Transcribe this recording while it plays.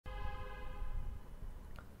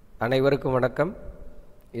அனைவருக்கும் வணக்கம்.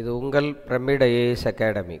 இது உங்கள் பிரமிட் IAS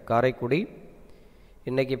அகாடமி காரைக்குடி.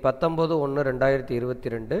 இன்றைக்கி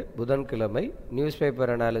 19/1/2022 புதன்கிழமை நியூஸ்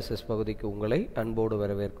பேப்பர் அனாலிசிஸ் பகுதிக்கு உங்களை அன்போடு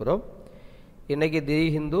வரவேற்கிறோம். இன்றைக்கி தி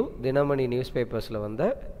ஹிந்து தினமணி நியூஸ் பேப்பர்ஸில்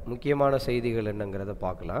வந்த முக்கியமான செய்திகள் என்னங்கிறத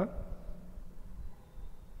பார்க்கலாம்.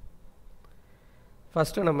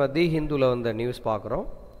 ஃபஸ்ட்டு நம்ம தி ஹிந்துவில் வந்த நியூஸ் பார்க்குறோம்.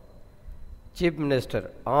 Chief minister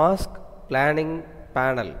ask planning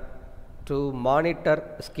panel to monitor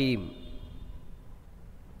scheme.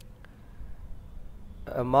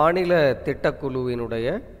 மாநில திட்டக்குழுவினுடைய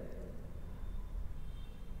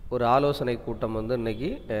ஒரு ஆலோசனை கூட்டம் இன்றைக்கி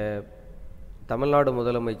தமிழ்நாடு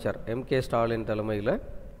முதலமைச்சர் MK ஸ்டாலின் தலைமையில்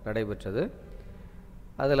நடைபெற்றது.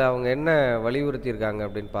 அதில் அவங்க என்ன வலியுறுத்தியிருக்காங்க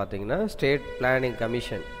அப்படின்னு பார்த்தீங்கன்னா, ஸ்டேட்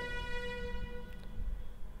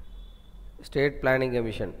பிளானிங்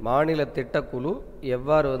கமிஷன் மாநில திட்டக்குழு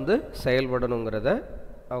எவ்வாறு செயல்படணுங்கிறத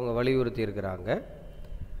அவங்க வலியுறுத்தி இருக்கிறாங்க.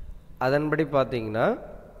 அதன்படி பார்த்தீங்கன்னா,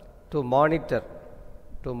 to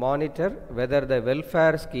monitor whether the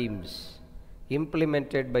welfare schemes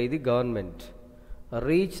implemented by the government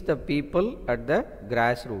reach the people at the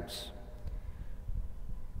grassroots.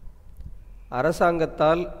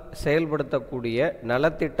 அரசாங்கத்தால் செயல்படுத்தக்கூடிய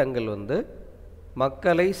நலத்திட்டங்கள்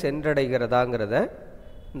மக்களை சென்றடைகிறதாங்கிறத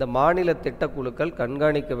இந்த மாநில திட்டக்குழுக்கள்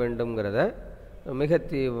கண்காணிக்க வேண்டும்ங்கிறத மிக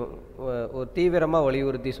தீவிரமாக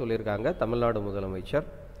வலியுறுத்தி சொல்லியிருக்காங்க தமிழ்நாடு முதலமைச்சர்.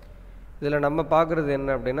 இதில் நம்ம பார்க்குறது என்ன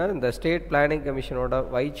அப்படின்னா, இந்த ஸ்டேட் பிளானிங் கமிஷனோட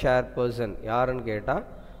வைஸ் சேர்பர்சன் யாருன்னு கேட்டால்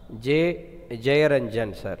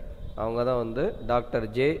ஜெயரஞ்சன் சார். அவங்க தான் டாக்டர்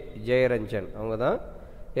ஜெயரஞ்சன். அவங்க தான்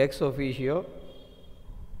எக்ஸ் ஒஃபீஷியோ.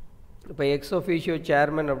 இப்போ எக்ஸ் ஒஃபீஷியோ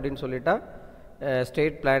சேர்மன் அப்படின்னு சொல்லிட்டா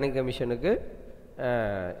ஸ்டேட் பிளானிங் கமிஷனுக்கு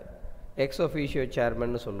எக்ஸ் ஒஃபீஷியோ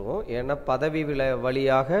சேர்மன்னு சொல்லுவோம். ஏன்னா பதவி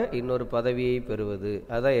வழியாக இன்னொரு பதவியை பெறுவது,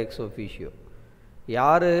 அதுதான் எக்ஸ் ஒஃபீஷியோ.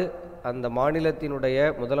 யார் அந்த மாநிலத்தினுடைய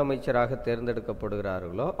முதலமைச்சராக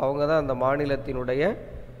தேர்ந்தெடுக்கப்படுகிறார்களோ அவங்க தான் அந்த மாநிலத்தினுடைய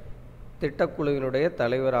திட்டக்குழுவினுடைய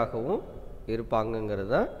தலைவராகவும்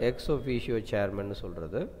இருப்பாங்கங்கிறது தான் எக்ஸ் ஒஃபீஷியோ சேர்மன்னு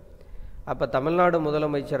சொல்கிறது. அப்போ தமிழ்நாடு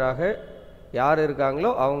முதலமைச்சராக யார்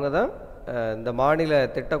இருக்காங்களோ அவங்க தான் இந்த மாநில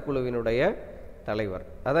திட்டக்குழுவினுடைய தலைவர்,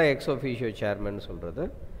 அதான் எக்ஸ் ஒஃபீஷியோ சேர்மன் சொல்கிறது.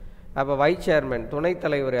 அப்போ வைஸ் சேர்மன் துணைத்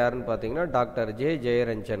தலைவர் யாருன்னு பார்த்தீங்கன்னா டாக்டர்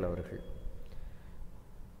ஜெயரஞ்சன் அவர்கள்.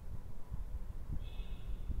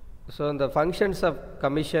 ஸோ இந்த functions of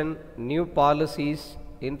commission, new policies,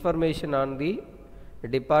 information on the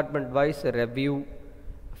department wise review,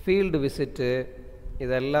 field visit,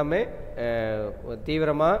 இதெல்லாமே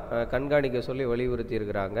தீவிரமாக கண்காணிக்க சொல்லி வலியுறுத்தி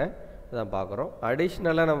இருக்கிறாங்க. அதான் பார்க்குறோம்.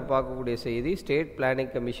 அடிஷ்னலாக நம்ம பார்க்கக்கூடிய செய்தி, state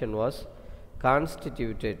planning commission was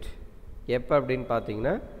constituted எப்போ அப்படின்னு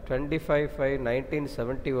பார்த்தீங்கன்னா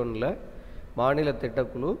 25/5/1971 மாநில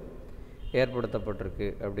திட்டக்குழு ஏற்படுத்தப்பட்டிருக்கு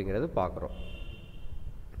அப்படிங்கிறது பார்க்குறோம்.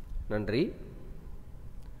 நன்றி.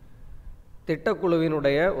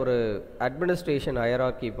 திட்டக்குழுவினுடைய ஒரு அட்மினிஸ்ட்ரேஷன்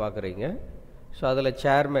ஹையரார்கி பார்க்குறீங்க. ஸோ அதில்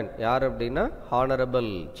சேர்மன் யார் அப்படின்னா honourable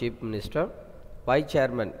chief minister. Vice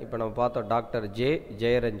chairman இப்போ நம்ம பார்த்தோம் டாக்டர்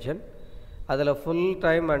ஜெயரஞ்சன். அதில் full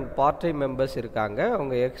time and part time members இருக்காங்க.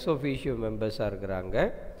 அவங்க எக்ஸ் ஒஃபீஷியோ மெம்பர்ஸாக இருக்கிறாங்க.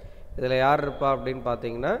 இதில் யார் இருப்பா அப்படின்னு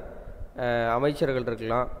பார்த்தீங்கன்னா அமைச்சர்கள்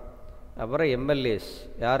இருக்கலாம். அப்புறம் MLAs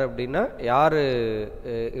யார் அப்படின்னா யார்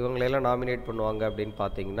இவங்களெல்லாம் நாமினேட் பண்ணுவாங்க அப்படின்னு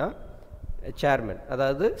பார்த்தீங்கன்னா சேர்மன்,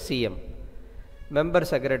 அதாவது CM, மெம்பர்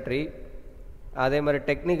செக்ரட்டரி, அதே மாதிரி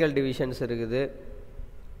டெக்னிக்கல் டிவிஷன்ஸ் இருக்குது.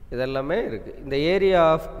 இதெல்லாமே இருக்குது. இந்த ஏரியா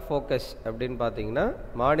ஆஃப் ஃபோக்கஸ் அப்படின்னு பார்த்தீங்கன்னா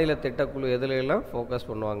மாநில திட்டக்குழு எதுலெல்லாம் ஃபோக்கஸ்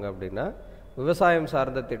பண்ணுவாங்க அப்படின்னா விவசாயம்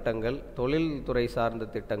சார்ந்த திட்டங்கள், தொழில்துறை சார்ந்த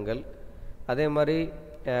திட்டங்கள், அதே மாதிரி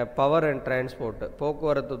பவர் அண்ட் டிரான்ஸ்போர்ட்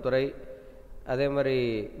போக்குவரத்து துறை, அதே மாதிரி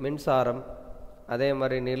மின்சாரம், அதே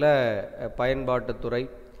மாதிரி நில பயன்பாட்டுத்துறை,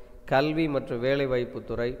 கல்வி மற்றும்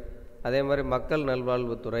வேலைவாய்ப்புத்துறை, அதே மாதிரி மக்கள்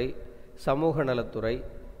நல்வாழ்வுத்துறை, சமூக நலத்துறை,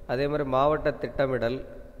 அதே மாதிரி மாவட்ட திட்டமிடல்,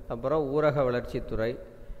 அப்புறம் ஊரக வளர்ச்சித்துறை,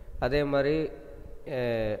 அதே மாதிரி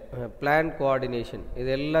பிளான் கோஆர்டினேஷன்,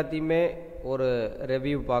 இது எல்லாத்தையுமே ஒரு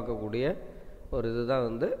ரெவ்யூ பார்க்கக்கூடிய ஒரு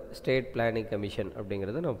இதுதான் ஸ்டேட் பிளானிங் கமிஷன்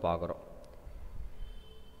அப்படிங்கிறது நம்ம பார்க்குறோம்.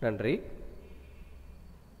 நன்றி.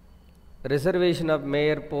 Reservation of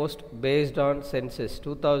mayor post based on census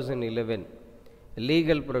 2011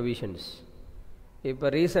 legal provisions. இப்போ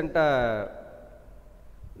ரீசெண்டாக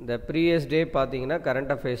இந்த ப்ரீவியஸ் டே பார்த்தீங்கன்னா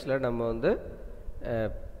கரண்ட் அஃபேர்ஸில் நம்ம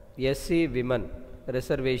SC விமன்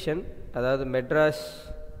ரிசர்வேஷன், அதாவது Madras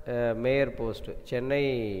mayor post, Chennai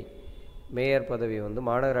mayor பதவி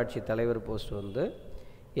மாநகராட்சி தலைவர் போஸ்ட்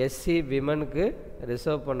SC விமனுக்கு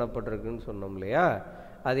ரிசர்வ் பண்ணப்பட்டிருக்குன்னு சொன்னோம் இல்லையா?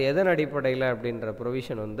 அது எதன் அடிப்படையில் அப்படின்ற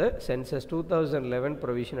ப்ரொவிஷன் சென்சஸ் 2011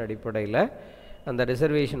 ப்ரொவிஷன் அடிப்படையில் அந்த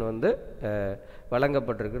ரிசர்வேஷன்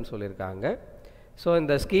வழங்கப்பட்டிருக்குன்னு சொல்லியிருக்காங்க. ஸோ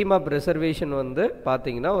இந்த ஸ்கீம் ஆஃப் ரிசர்வேஷன் வந்து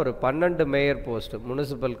பார்த்திங்கன்னா ஒரு 12 mayor post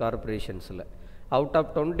municipal கார்பரேஷன்ஸில் out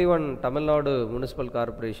of 21 Tamil Nadu municipal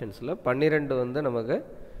கார்பரேஷன்ஸில் 12 வந்து நமக்கு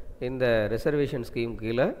இந்த ரிசர்வேஷன் ஸ்கீம்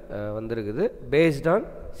கீழே வந்திருக்குது. பேஸ்ட் ஆன்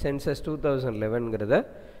சென்சஸ் 2011ங்கிறத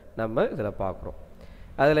நம்ம இதில் பார்க்குறோம்.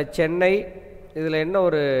 அதில் சென்னை, இதில் என்ன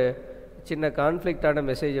ஒரு சின்ன கான்ஃப்ளிக்டான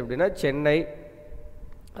மெசேஜ் அப்படின்னா, சென்னை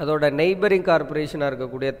அதோட நெய்பரிங் கார்பரேஷனாக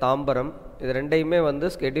இருக்கக்கூடிய தாம்பரம், இது ரெண்டையுமே வந்து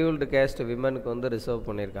ஸ்கெடியூல்டு கேஸ்ட் விமனுக்கு வந்து ரிசர்வ்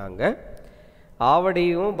பண்ணியிருக்காங்க.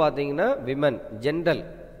 ஆவடியும் பார்த்திங்கன்னா விமன் ஜென்ரல்,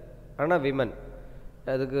 ஆனால் விமன்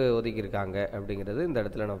அதுக்கு ஒதுக்கியிருக்காங்க அப்படிங்கிறது இந்த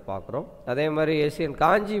இடத்துல நம்ம பார்க்குறோம். அதே மாதிரி ஏசியன்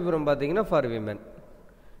காஞ்சிபுரம் பார்த்திங்கன்னா ஃபார் விமன்,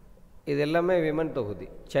 இது எல்லாமே விமன் தொகுதி.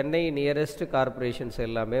 சென்னை நியரஸ்ட் கார்பரேஷன்ஸ்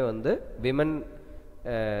எல்லாமே வந்து விமன்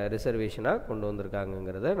ரிசர்வேஷனாக கொண்டு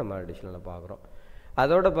வந்திருக்காங்கங்கிறத நம்ம அடிஷ்னலாக பார்க்குறோம்.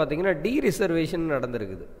 அதோடு பார்த்திங்கன்னா டி ரிசர்வேஷன்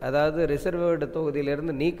நடந்திருக்குது. அதாவது ரிசர்வ்டு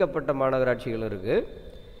தொகுதியிலேருந்து நீக்கப்பட்ட மாநகராட்சிகள் இருக்குது.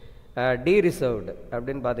 டி ரிசர்வ்டு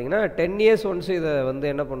அப்படின்னு பார்த்திங்கன்னா 10 years ஒன்ஸ் இதை வந்து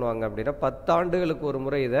என்ன பண்ணுவாங்க அப்படின்னா 10 ஆண்டுகளுக்கு ஒரு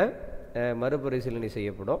முறை இதை மறுபரிசீலனை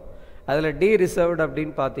செய்யப்படும். அதில் டி ரிசர்வ்டு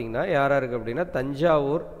அப்படின்னு பார்த்திங்கன்னா யாராக இருக்குது அப்படின்னா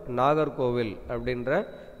தஞ்சாவூர், நாகர்கோவில் அப்படின்ற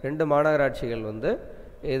 2 மாநகராட்சிகள் வந்து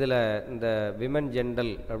இதில் இந்த விமன்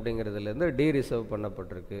ஜென்ரல் அப்படிங்கிறதுலேருந்து டி ரிசர்வ்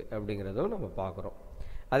பண்ணப்பட்டிருக்கு அப்படிங்கிறதும் நம்ம பார்க்குறோம்.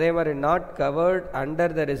 அதே மாதிரி not covert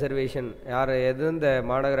under the reservation, எந்த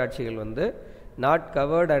மாநகராட்சிகள் வந்து நாட்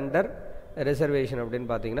கவர்ட் அண்டர் ரிசர்வேஷன் அப்படின்னு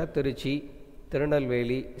பார்த்திங்கன்னா திருச்சி,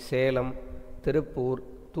 திருநெல்வேலி, சேலம், திருப்பூர்,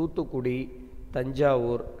 தூத்துக்குடி,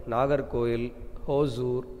 தஞ்சாவூர், நாகர்கோவில்,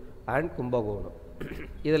 ஹோசூர் அண்ட் கும்பகோணம்.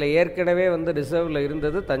 இதில் ஏற்கனவே வந்து ரிசர்வில்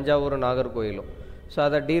இருந்தது தஞ்சாவூரும் நாகர்கோவிலும். ஸோ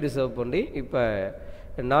அதை டி ரிசர்வ் பண்ணி இப்போ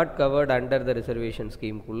not covert under the reservation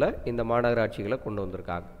ஸ்கீமுக்குள்ளே இந்த மாநகராட்சிகளை கொண்டு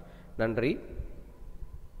வந்திருக்காங்க. நன்றி.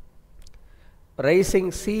 Rising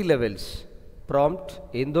sea levels prompt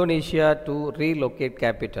Indonesia to relocate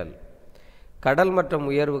capital. கடல் மட்டம்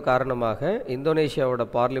உயர்வு காரணமாக இந்தோனேஷியாவோட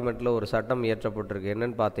பார்லிமெண்ட்டில் ஒரு சட்டம் இயற்றப்பட்டிருக்கு.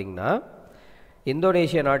 என்னன்னு பார்த்தீங்கன்னா,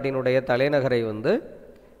 இந்தோனேஷியா நாட்டினுடைய தலைநகரை வந்து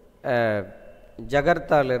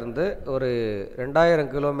ஜகர்த்தாலிருந்து ஒரு 2000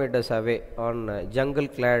 kilometres away on jungle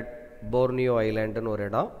Claude Borneo ஐலாண்டுன்னு ஒரு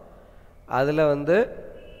இடம், அதில் வந்து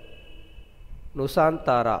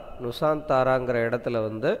நுசாந்தாராங்கிற இடத்துல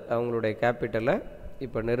வந்து அவங்களுடைய கேபிட்டலை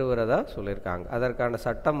இப்போ நிறுவுறதா சொல்லியிருக்காங்க. அதற்கான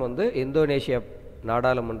சட்டம் வந்து இந்தோனேஷியா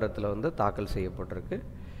நாடாளுமன்றத்தில் வந்து தாக்கல் செய்யப்பட்டிருக்கு.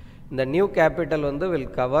 இந்த நியூ கேபிட்டல் வந்து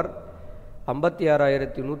வில் கவர்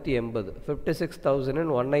 56,180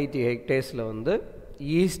 56,180 ஹெக்டேர்ஸில் வந்து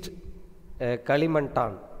ஈஸ்ட்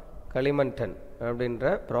களிமண்டன் அப்படின்ற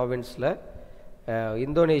ப்ராவின்ஸில்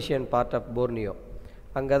இந்தோனேஷியன் பார்ட் ஆஃப் போர்னியோ,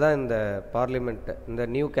 அங்கே தான் இந்த பார்லிமெண்ட் இந்த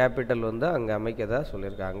நியூ கேபிட்டல் வந்து அங்கே அமைக்கதா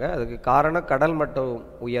சொல்லியிருக்காங்க. அதுக்கு காரணம் கடல் மட்டம்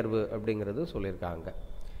உயர்வு அப்படிங்கிறது சொல்லியிருக்காங்க.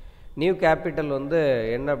 நியூ கேபிட்டல் வந்து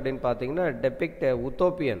என்ன அப்படின்னு பார்த்தீங்கன்னா டெபிக்ட்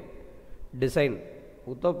உத்தோப்பியன்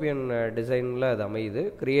டிசைனில் அது அமையுது.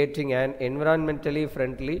 Creating and environmentally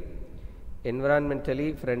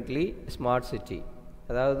friendly smart city,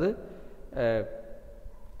 அதாவது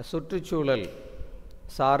சுற்றுச்சூழல்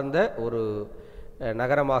சார்ந்த ஒரு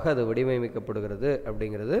நகரமாக அது வடிவமைக்கப்படுகிறது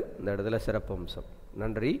அப்படிங்கிறது இந்த இடத்துல சிறப்பம்சம்.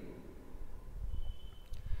 நன்றி.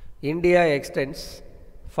 India extends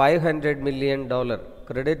 $500 million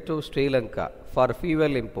credit to Sri Lanka for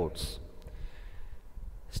fuel imports.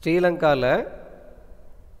 ஸ்ரீலங்காவில்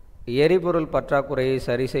எரிபொருள் பற்றாக்குறையை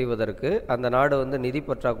சரி செய்வதற்கு அந்த நாடு வந்து நிதி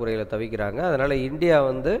பற்றாக்குறையில் தவிக்கிறாங்க. அதனால் இந்தியா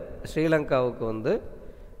வந்து ஸ்ரீலங்காவுக்கு வந்து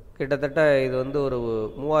கிட்டத்தட்ட இது வந்து ஒரு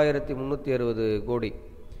 3,360 கோடி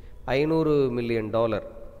 $500 million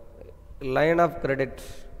line of credit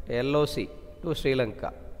LOC to Sri Lanka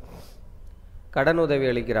கடன் உதவி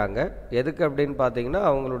அளிக்கிறாங்க. எதுக்கு அப்படின்னு பார்த்தீங்கன்னா,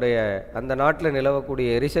 அவங்களுடைய அந்த நாட்டில் நிலவக்கூடிய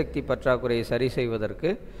எரிசக்தி பற்றாக்குறையை சரி செய்வதற்கு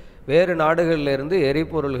வேறு நாடுகளிலிருந்து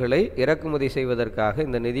எரிபொருள்களை இறக்குமதி செய்வதற்காக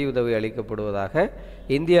இந்த நிதியுதவி அளிக்கப்படுவதாக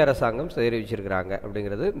இந்திய அரசாங்கம் தெரிவிச்சிருக்கிறாங்க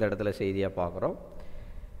அப்படிங்கிறது இந்த இடத்துல செய்தியாக பார்க்குறோம்.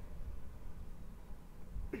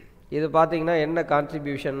 இது பார்த்திங்கன்னா என்ன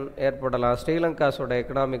கான்ட்ரிபியூஷன் ஏற்படலாம், ஸ்ரீலங்காஸோட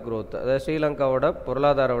எக்கனாமிக் க்ரோத், அதாவது ஸ்ரீலங்காவோட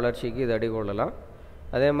பொருளாதார வளர்ச்சிக்கு இது அடிகொள்ளலாம்.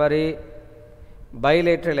 அதே மாதிரி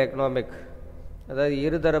பைலேட்ரல் எக்கனாமிக், அதாவது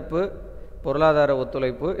இருதரப்பு பொருளாதார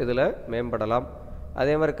ஒத்துழைப்பு இதில் மேம்படலாம்.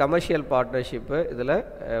 அதே மாதிரி கமர்ஷியல் பார்ட்னர்ஷிப்பு இதில்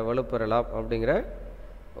வலுப்பெறலாம் அப்படிங்கிற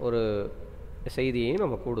ஒரு செய்தியையும்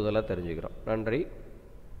நம்ம கூடுதலாக தெரிஞ்சுக்கிறோம். நன்றி.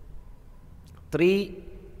 3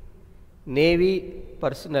 நேவி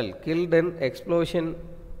பர்சனல் கில்ட் இன் எக்ஸ்ப்ளோஷன்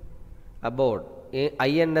அபோர்ட்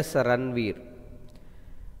INS ரன்வீர்.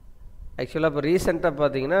 ஆக்சுவலாக இப்போ ரீசெண்டாக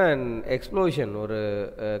பார்த்தீங்கன்னா எக்ஸ்ப்ளோஷன் ஒரு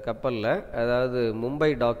கப்பலில், அதாவது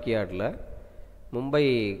மும்பை டாக்யார்டில், மும்பை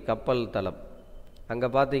கப்பல் தளம் அங்கே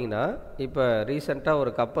பார்த்தீங்கன்னா இப்போ ரீசெண்டாக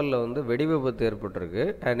ஒரு கப்பலில் வந்து வெடி விபத்து ஏற்பட்டிருக்கு.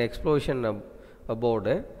 அண்ட் எக்ஸ்ப்ளோஷன்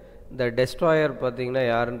அபோர்டு இந்த டெஸ்ட்ராயர் பார்த்திங்கன்னா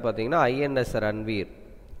யாருன்னு பார்த்தீங்கன்னா ஐஎன்எஸ் ரன்வீர்.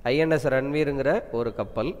 ஐஎன்எஸ் ரன்வீருங்கிற ஒரு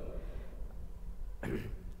கப்பல்,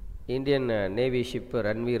 இந்தியன் நேவி ஷிப்பு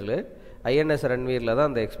ரன்வீரில், ஐஎன்எஸ் ரன்வீரில் தான்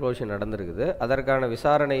அந்த எக்ஸ்ப்ளோஷன் நடந்திருக்குது. அதற்கான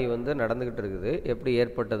விசாரணை வந்து நடந்துக்கிட்டு இருக்குது, எப்படி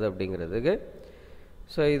ஏற்பட்டது அப்படிங்கிறதுக்கு.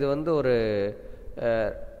 ஸோ இது வந்து ஒரு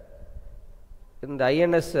இந்த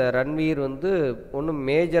ஐஎன்எஸ் ரன்வீர் வந்து ஒன்றும்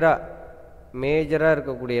மேஜராக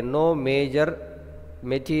இருக்கக்கூடிய நோ மேஜர்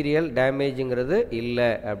மெட்டீரியல் டேமேஜுங்கிறது இல்லை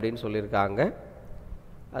அப்படின்னு சொல்லியிருக்காங்க.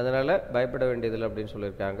 அதனால் பயப்பட வேண்டியதில்லை அப்படின்னு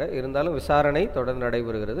சொல்லியிருக்காங்க. இருந்தாலும் விசாரணை தொடர்ந்து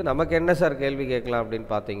நடைபெறுகிறது. நமக்கு என்ன சார் கேள்வி கேட்கலாம் அப்படின்னு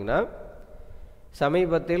பார்த்தீங்கன்னா,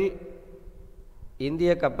 சமீபத்தில்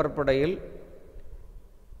இந்திய கப்பற்படையில்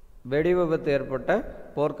வெடி விபத்து ஏற்பட்ட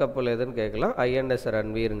போர்க்கப்பல் எதுன்னு கேட்கலாம். ஐஎன்எஸ்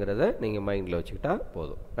ரன்வீருங்கிறத நீங்கள் மைண்டில் வச்சுக்கிட்டா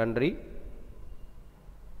போதும். நன்றி.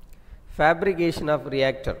 Fabrication of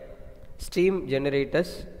reactor steam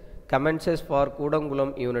generators commences for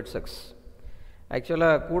Kudankulam unit 6.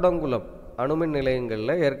 ஆக்சுவலாக கூடங்குளம் அணுமின்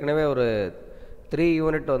நிலையங்களில் ஏற்கனவே ஒரு 3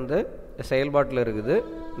 யூனிட் வந்து செயல்பாட்டில் இருக்குது.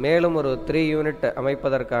 மேலும் ஒரு 3 யூனிட்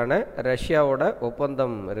அமைப்பதற்கான ரஷ்யாவோட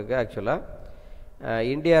ஒப்பந்தம் இருக்குது. ஆக்சுவலாக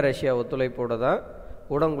இந்தியா ரஷ்யா ஒத்துழைப்போடு தான்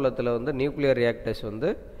கூடங்குளத்தில் வந்து நியூக்ளியர் ரியாக்டர்ஸ் வந்து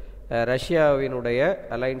ரஷ்யாவினுடைய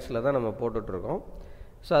அலைன்ஸில் தான் நம்ம போட்டுட்ருக்கோம்.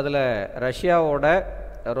 ஸோ அதில் ரஷ்யாவோட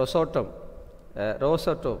ரொசோட்டம்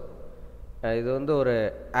இது வந்து ஒரு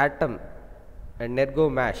ஆட்டம் நெர்கோ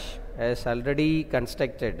mash has already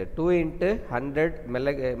constructed 2 × 100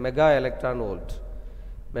 mega electron volt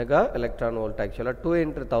ஆக்சுவலாக 2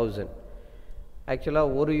 × 1000.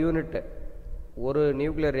 ஆக்சுவலாக ஒரு யூனிட், ஒரு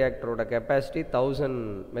nuclear ரியாக்டரோட capacity 1000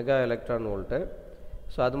 mega electron volt.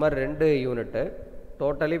 So அது மாதிரி 2 யூனிட்டு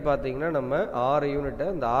டோட்டலி பார்த்திங்கன்னா நம்ம 6 யூனிட்டு.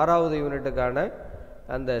 அந்த 6வது யூனிட்டுக்கான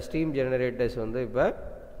அந்த ஸ்டீம் ஜெனரேட்டர்ஸ் வந்து இப்போ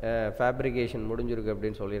ஃபேப்ரிகேஷன் முடிஞ்சிருக்கு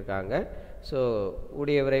அப்படின்னு சொல்லியிருக்காங்க. ஸோ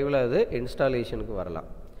கூடிய விரைவில் அது இன்ஸ்டாலேஷனுக்கு வரலாம்.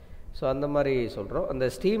 ஸோ அந்த மாதிரி சொல்கிறோம். அந்த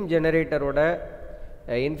ஸ்டீம் ஜெனரேட்டரோட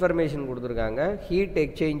இன்ஃபர்மேஷன் கொடுத்துருக்காங்க. ஹீட்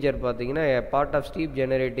எக்ஸ்சேஞ்சர் பார்த்திங்கன்னா பார்ட் ஆஃப் ஸ்டீம்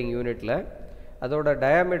ஜெனரேட்டிங் யூனிட்டில் அதோட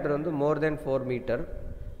டயாமீட்டர் வந்து மோர் தென் 4 மீட்டர்,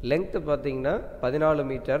 லெங்க்த்து பார்த்திங்கன்னா 14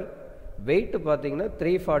 மீட்டர், வெயிட்டு பார்த்திங்கன்னா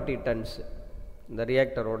 340 டன்ஸ். இந்த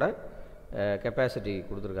ரியாக்டரோட கெப்பாசிட்டி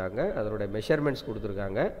கொடுத்துருக்காங்க, அதோட மெஷர்மெண்ட்ஸ்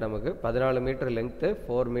கொடுத்துருக்காங்க. நமக்கு 14 மீட்டர் லெங்க்த்து,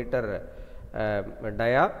 4 மீட்டர்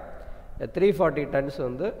டயா, 340 டன்ஸ்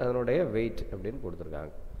வந்து அதனுடைய வெயிட் அப்படின்னு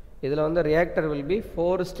கொடுத்துருக்காங்க. இதில் வந்து reactor will be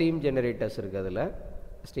 4 steam generators இருக்குது. அதில்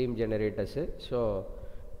ஸ்டீம் ஜெனரேட்டர்ஸு. ஸோ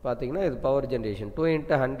பார்த்திங்கன்னா இது power generation 2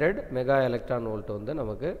 × 100 mega electron volt வந்து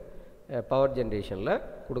நமக்கு பவர் ஜென்ரேஷனில்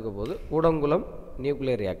கொடுக்க போகுது கூடங்குளம்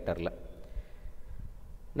நியூக்ளியர் ரியாக்டரில்.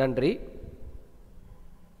 நன்றி.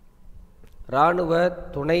 இராணுவ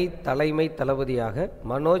துணை தலைமை தளபதியாக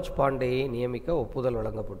மனோஜ் பாண்டேயை நியமிக்க ஒப்புதல்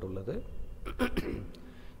வழங்கப்பட்டுள்ளது.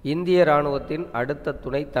 இந்திய இராணுவத்தின் அடுத்த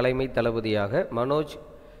துணை தலைமை தளபதியாக மனோஜ்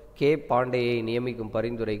கே பாண்டேயை நியமிக்கும்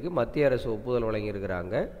பரிந்துரைக்கு மத்திய அரசு ஒப்புதல்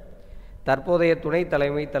வழங்கியிருக்கிறாங்க. தற்போதைய துணை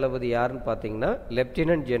தலைமை தளபதி யாருன்னு பார்த்தீங்கன்னா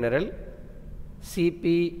லெப்டினன்ட் ஜெனரல்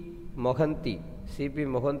சிபி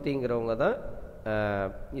மொஹந்திங்கிறவங்க தான்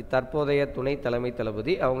தற்போதைய துணை தலைமை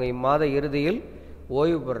தளபதி. அவங்க இம்மாத இறுதியில்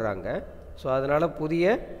ஓய்வு பெறுறாங்க. ஸோ அதனால் புதிய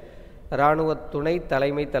இராணுவ துணை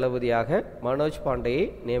தலைமை தளபதியாக மனோஜ் பாண்டேயை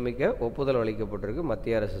நியமிக்க ஒப்புதல் அளிக்கப்பட்டிருக்கு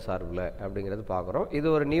மத்திய அரசு சார்பில் அப்படிங்கிறது பார்க்குறோம். இது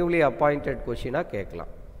ஒரு நியூலி அப்பாயிண்டட் கொஷினாக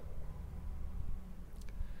கேட்கலாம்.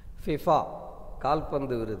 ஃபிஃபா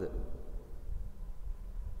கால்பந்து விருது,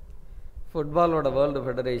 ஃபுட்பாலோட வேர்ல்டு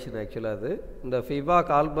ஃபெடரேஷன் ஆக்சுவலாக அது. இந்த ஃபிஃபா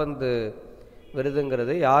கால்பந்து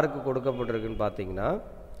விருதுங்கிறது யாருக்கு கொடுக்கப்பட்டிருக்குன்னு பார்த்தீங்கன்னா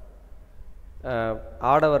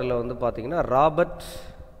ஆடவரில் வந்து பார்த்திங்கன்னா ராபர்ட்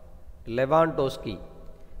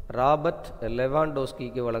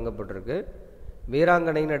லெவாண்டோஸ்கிக்கு வழங்கப்பட்டிருக்கு.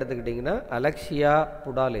 வீராங்கனைன்னு எடுத்துக்கிட்டிங்கன்னா அலெக்சியா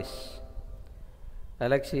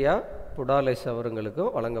புடாலெஸ்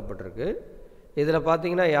அவர்களுக்கும் வழங்கப்பட்டிருக்கு. இதில்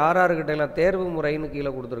பார்த்திங்கன்னா யார்கிட்டலாம் தேர்வு முறைன்னு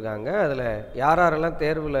கீழே கொடுத்துருக்காங்க. அதில் யாரெல்லாம்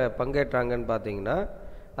தேர்வில் பங்கேற்றாங்கன்னு பார்த்தீங்கன்னா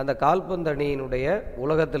அந்த கால்பந்து அணியினுடைய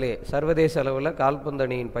உலகத்திலே சர்வதேச அளவில் கால்பந்து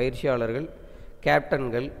அணியின் பயிற்சியாளர்கள்,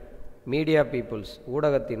 கேப்டன்கள், மீடியா பீப்புள்ஸ்,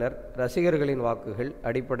 ஊடகத்தினர், ரசிகர்களின் வாக்குகள்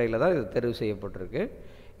அடிப்படையில் தான் இது தெரிவு செய்யப்பட்டிருக்கு.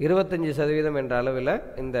 25% என்ற அளவில்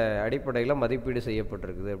இந்த அடிப்படையில் மதிப்பீடு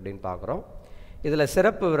செய்யப்பட்டிருக்குது அப்படின்னு பார்க்குறோம். இதில்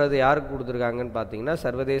சிறப்பு விருது யாருக்கு கொடுத்துருக்காங்கன்னு பார்த்தீங்கன்னா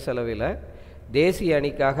சர்வதேச அளவில் தேசிய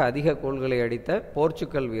அணிக்காக அதிக கோல்களை அடித்த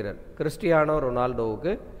போர்ச்சுகல் வீரர் கிறிஸ்டியானோ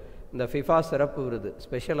ரொனால்டோவுக்கு இந்த ஃபிஃபா சிறப்பு விருது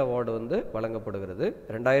ஸ்பெஷல் அவார்டு வந்து வழங்கப்படுகிறது.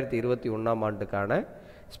 2021ஆம் ஆண்டுக்கான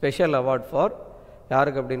ஸ்பெஷல் அவார்ட் ஃபார்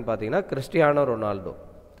யாருக்கு அப்படின்னு பார்த்தீங்கன்னா கிறிஸ்டியானோ ரொனால்டோ.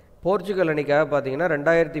 போர்ச்சுகல் அணிக்காக பார்த்தீங்கன்னா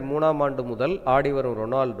 2003ஆம் ஆண்டு முதல் ஆடி வரும்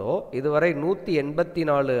ரொனால்டோ இதுவரை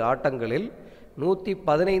 184 ஆட்டங்களில்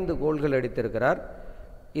 115 கோல்கள் அடித்திருக்கிறார்.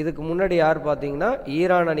 இதுக்கு முன்னாடி யார் பார்த்தீங்கன்னா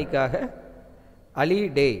ஈரான் அணிக்காக அலி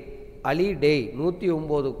டே அலி டேய்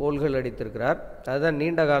 109 கோல்கள் அடித்திருக்கிறார். அதுதான்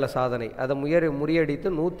நீண்டகால சாதனை. அதை முறியடித்து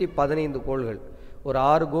 115 கோல்கள், ஒரு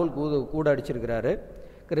 6 கோல் கூட அடிச்சிருக்கிறாரு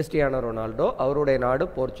கிறிஸ்டியானோ ரொனால்டோ. அவருடைய நாடு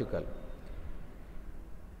போர்ச்சுகல்.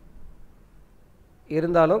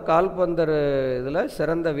 இருந்தாலும் கால்பந்தர் இதில்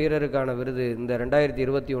சிறந்த வீரருக்கான விருது இந்த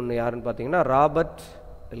 2021 யாருன்னு பார்த்தீங்கன்னா ராபர்ட்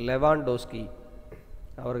லெவாண்டோஸ்கி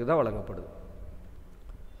அவருக்கு தான் வழங்கப்படுது.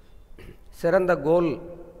 சிறந்த கோல்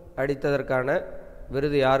அடித்ததற்கான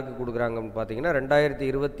விருது யாருக்கு கொடுக்குறாங்கன்னு பார்த்தீங்கன்னா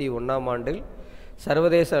 2021ஆம் ஆண்டில்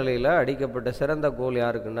சர்வதேச அளவில் அடிக்கப்பட்ட சிறந்த கோல்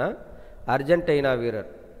யாருக்குன்னா அர்ஜென்டினா வீரர்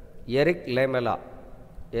எரிக்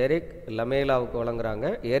லமேலாவுக்கு வழங்குறாங்க.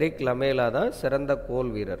 எரிக் லமேலா தான் சிறந்த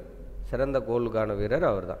கோல் வீரர், சிறந்த கோலுக்கான வீரர்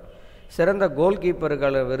அவர் தான். சிறந்த கோல்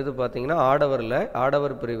கீப்பருக்கான விருது பார்த்தீங்கன்னா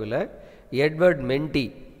ஆடவர் பிரிவில் எட்வர்ட்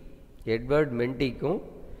மென்டிக்கும்,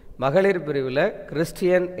 மகளிர் பிரிவில்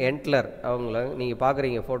கிறிஸ்டியன் என்ட்லர், அவங்கள நீங்கள்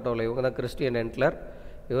பார்க்குறீங்க ஃபோட்டோவில், இவங்க தான் கிறிஸ்டியன் என்ட்லர்,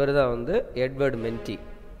 இவர் தான் வந்து எட்வர்ட் மென்டி.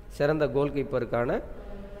 சிறந்த கோல் கீப்பருக்கான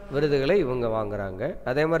விருதுகளை இவங்க வாங்குகிறாங்க.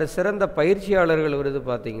 அதே மாதிரி சிறந்த பயிற்சியாளர்கள் விருது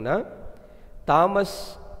பார்த்திங்கன்னா தாமஸ்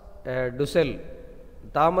டுசெல்,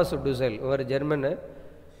 இவர் ஜெர்மனு.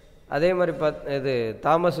 அதே மாதிரி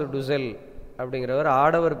தாமஸ் டுசெல் அப்படிங்கிறவர்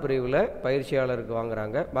ஆடவர் பிரிவில் பயிற்சியாளருக்கு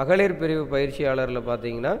வாங்குகிறாங்க. மகளிர் பிரிவு பயிற்சியாளரில்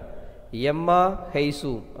பார்த்தீங்கன்னா எம்மா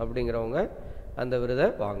ஹெய்சூம் அப்படிங்கிறவங்க அந்த விருதை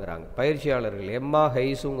வாங்குகிறாங்க. பயிற்சியாளர்கள் எம்மா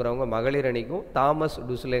ஹெய்சூங்கிறவங்க மகளிர் அணிக்கும், தாமஸ்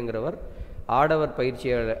டுஸ்லேங்கிறவர் ஆடவர்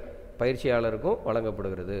பயிற்சியாளருக்கும்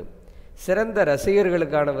வழங்கப்படுகிறது. சிறந்த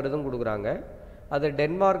ரசிகர்களுக்கான விருதும் கொடுக்குறாங்க. அது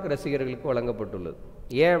டென்மார்க் ரசிகர்களுக்கு வழங்கப்பட்டுள்ளது.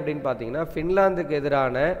 ஏன் அப்படின்னு பார்த்தீங்கன்னா ஃபின்லாந்துக்கு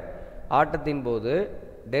எதிரான ஆட்டத்தின் போது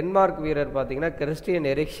டென்மார்க் வீரர் பார்த்தீங்கன்னா கிறிஸ்டியன்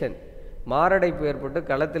எரிக்சன் மாரடைப்பு ஏற்பட்டு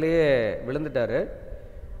களத்திலேயே விழுந்துட்டார்.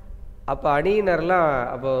 அப்போ அணியினர்லாம்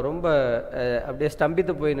அப்போ ரொம்ப அப்படியே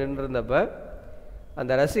ஸ்தம்பித்து போய் நின்றுருந்தப்ப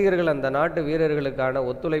அந்த ரசிகர்கள் அந்த நாட்டு வீரர்களுக்கான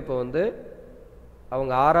ஒத்துழைப்பை வந்து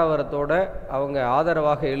அவங்க ஆரவாரத்தோடு அவங்க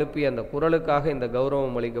ஆதரவாக எழுப்பி அந்த குரலுக்காக இந்த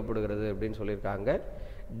கௌரவம் அளிக்கப்படுகிறது அப்படின்னு சொல்லியிருக்காங்க.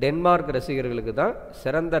 டென்மார்க் ரசிகர்களுக்கு தான்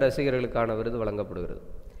சிறந்த ரசிகர்களுக்கான விருது வழங்கப்படுகிறது.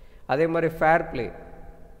 அதே மாதிரி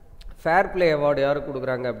ஃபேர் பிளே அவார்டு யாருக்கு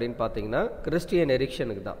கொடுக்குறாங்க அப்படின்னு பார்த்தீங்கன்னா கிறிஸ்டியன்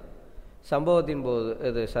எரிக்சனுக்கு தான். சம்பவத்தின்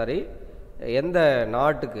போது எந்த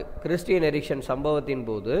நாட்டுக்கு கிறிஸ்டியன் எரிக்சன் சம்பவத்தின்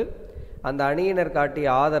போது அந்த அணியினர் காட்டிய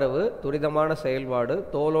ஆதரவு, துரிதமான செயல்பாடு,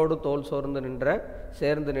 தோளோடு தோள்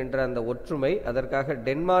சேர்ந்து நின்ற அந்த ஒற்றுமை, அதற்காக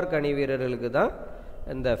டென்மார்க் அணி வீரர்களுக்கு தான்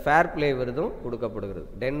இந்த ஃபேர் பிளே விருதும் கொடுக்கப்படுகிறது.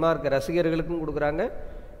 டென்மார்க் ரசிகர்களுக்கும் கொடுக்குறாங்க,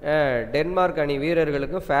 டென்மார்க் அணி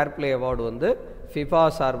வீரர்களுக்கும் ஃபேர் பிளே அவார்டு வந்து ஃபிஃபா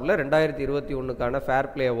சார்பில் 2021க்கான ஃபேர்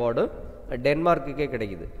பிளே அவார்டு டென்மார்க்குக்கே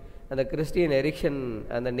கிடைக்குது. அந்த கிறிஸ்டியன் எரிக்சன்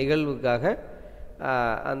அந்த நிகழ்வுக்காக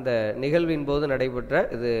அந்த நிகழ்வின் போது நடைபெற்ற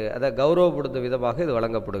அதை கௌரவப்படுத்தும் விதமாக இது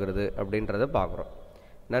வழங்கப்படுகிறது அப்படின்றத பார்க்குறோம்.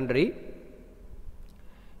 நன்றி.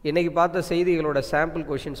 இன்றைக்கி பார்த்த செய்திகளோட சாம்பிள்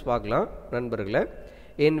கொஷின்ஸ் பார்க்கலாம் நண்பர்களே.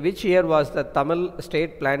 In which year was the Tamil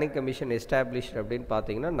state planning commission established அப்படின்னு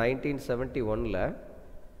பார்த்தீங்கன்னா 1971.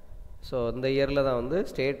 ஸோ இந்த இயரில் தான் வந்து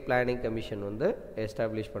ஸ்டேட் பிளானிங் கமிஷன் வந்து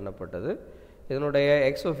எஸ்டாப்ளிஷ் பண்ணப்பட்டது. இதனுடைய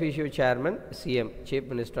X ஒஃபிஷியோ chairman CM, chief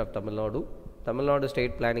minister of Tamil Nadu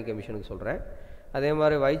state planning கமிஷனுக்கு சொல்கிறேன். அதே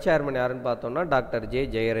மாதிரி வைஸ் சேர்மன் யாருன்னு பார்த்தோம்னா டாக்டர்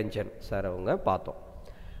ஜெயரஞ்சன் சார் அவங்க பார்த்தோம்.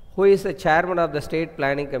 Who is the chairman of the state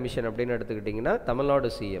planning commission அப்படின்னு எடுத்துக்கிட்டிங்கன்னா தமிழ்நாடு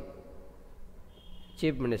சிஎம்,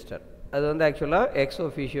 சீஃப் மினிஸ்டர். அது வந்து ஆக்சுவலாக எக்ஸ்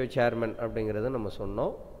ஒஃபிஷியோ சேர்மன் அப்படிங்கிறது நம்ம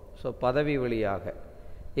சொன்னோம். ஸோ பதவி வழியாக.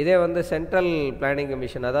 இதே வந்து சென்ட்ரல் பிளானிங்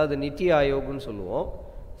கமிஷன், அதாவது நித்தி ஆயோக்னு சொல்லுவோம்.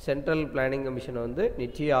 சென்ட்ரல் பிளானிங் கமிஷனை வந்து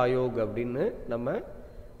நித்தி ஆயோக் அப்படின்னு நம்ம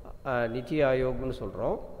நித்தி ஆயோக்னு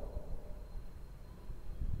சொல்கிறோம்.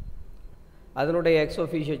 அதனுடைய எக்ஸ்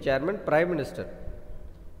ஒஃபிஷியோ சேர்மன் பிரைம் மினிஸ்டர்.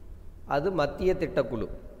 அது மத்திய திட்டக்குழு,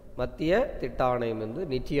 மத்திய திட்ட ஆணையம் வந்து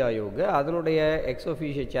நித்தி ஆயோக். அதனுடைய X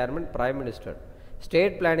ஒஃபிஷியோ chairman prime minister.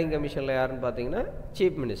 State planning கமிஷனில் யாருன்னு பார்த்தீங்கன்னா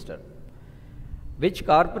chief minister. Which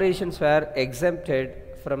corporations where exempted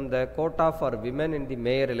from the quota for women in the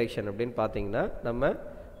mayor election அப்படின்னு பார்த்தீங்கன்னா நம்ம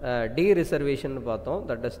டி ரிசர்வேஷன் பார்த்தோம்.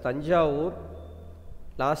 That is Thanjavur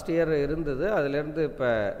last year இருந்தது. அதிலேருந்து இப்போ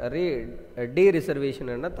டி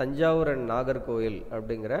ரிசர்வேஷன் என்ன தஞ்சாவூர் அண்ட் நாகர்கோவில்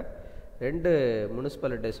அப்படிங்கிற 2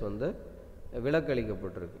 முனிசிபாலிட்டிஸ் வந்து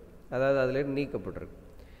விலக்களிக்கப்பட்டிருக்கு, அதாவது அதிலேருந்து நீக்கப்பட்டிருக்கு.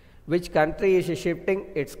 Which country is shifting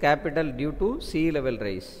it's capital due to sea level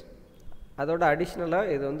rice. அதோட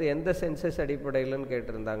அடிஷ்னலாக இது வந்து எந்த சென்சஸ் அடிப்படையில்னு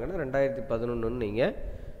கேட்டிருந்தாங்கன்னா 2011 நீங்கள்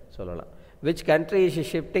சொல்லலாம். Which country is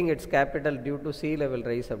shifting it's capital due to sea level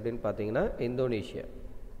rice அப்படின்னு பார்த்தீங்கன்னா இந்தோனேஷியா.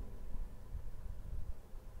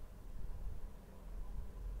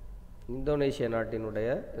 இந்தோனேஷியா நாட்டினுடைய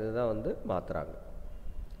இதுதான் வந்து மாற்றுறாங்க.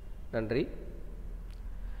 நன்றி.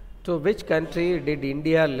 To which country did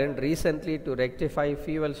India lend recently to rectify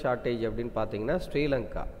fuel shortage அப்படின்னு பார்த்தீங்கன்னா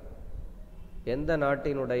ஸ்ரீலங்கா. எந்த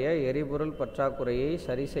நாட்டினுடைய எரிபொருள் பற்றாக்குறையை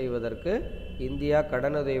சரி செய்வதற்கு இந்தியா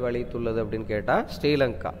கடனுதவி அளித்துள்ளது அப்படின்னு கேட்டால்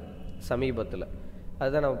ஸ்ரீலங்கா சமீபத்தில்.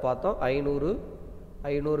 அதுதான் நம்ம பார்த்தோம்.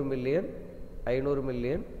 500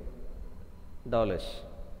 million dollars.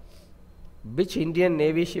 Which Indian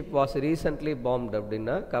navy ship was recently பாம்ப்டு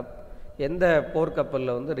அப்படின்னா எந்த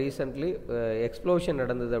போர்க்கப்பலில் வந்து ரீசன்ட்லி எக்ஸ்ப்ளோஷன்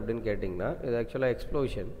நடந்தது அப்படின்னு கேட்டிங்கன்னா, இது ஆக்சுவலாக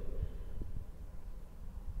எக்ஸ்ப்ளோஷன்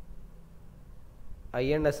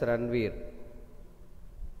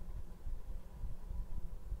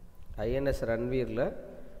INS ரன்வீரில்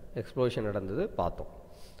எக்ஸ்ப்ளோஷன் நடந்தது பார்த்தோம்.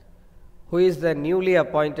 Who is the newly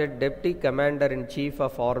appointed deputy commander in chief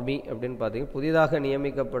of army அப்படின்னு பார்த்தீங்கன்னா, புதிதாக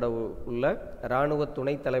நியமிக்கப்பட உள்ள இராணுவ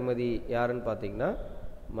துணை தளபதி யாருன்னு பார்த்தீங்கன்னா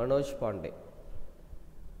மனோஜ் பாண்டே.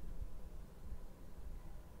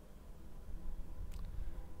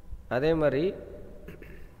 அதே மாதிரி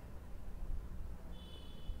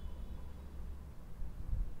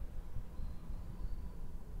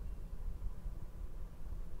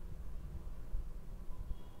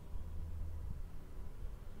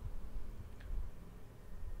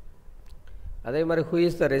who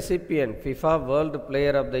is the recipient FIFA world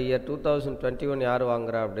player of the year 2021 யார்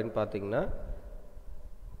வாங்குறா அப்படின்னு பார்த்தீங்கன்னா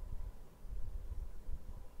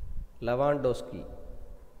லெவாண்டோஸ்கி.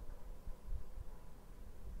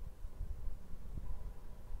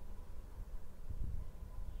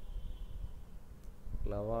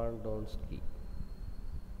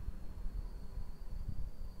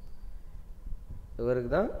 இவருக்கு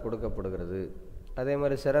தான் கொடுக்கப்படுகிறது. அதே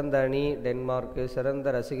மாதிரி சிறந்த அணி டென்மார்க்கு,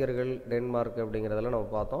 சிறந்த ரசிகர்கள் டென்மார்க் அப்படிங்கிறதெல்லாம்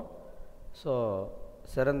நம்ம பார்த்தோம். ஸோ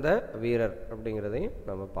சிறந்த வீரர் அப்படிங்கிறதையும்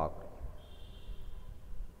நம்ம பார்க்கணும்.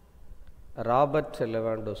 ராபர்ட்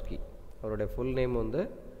லெவாண்டோஸ்கி, அவருடைய ஃபுல் நேம் வந்து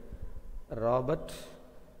ராபர்ட்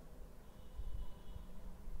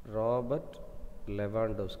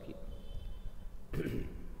லெவாண்டோஸ்கி.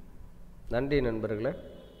 நன்றி நண்பர்களே.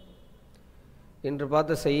 இன்று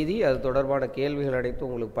பார்த்த செய்தி, அது தொடர்பான கேள்விகள் அனைத்தும்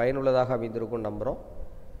உங்களுக்கு பயனுள்ளதாக அமைந்திருக்கும் நம்புகிறோம்.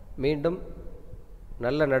 மீண்டும்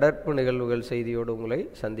நல்ல நடப்பு நிகழ்வுகள் செய்தியோடு உங்களை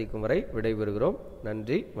சந்திக்கும் வரை விடைபெறுகிறோம்.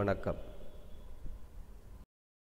 நன்றி, வணக்கம்.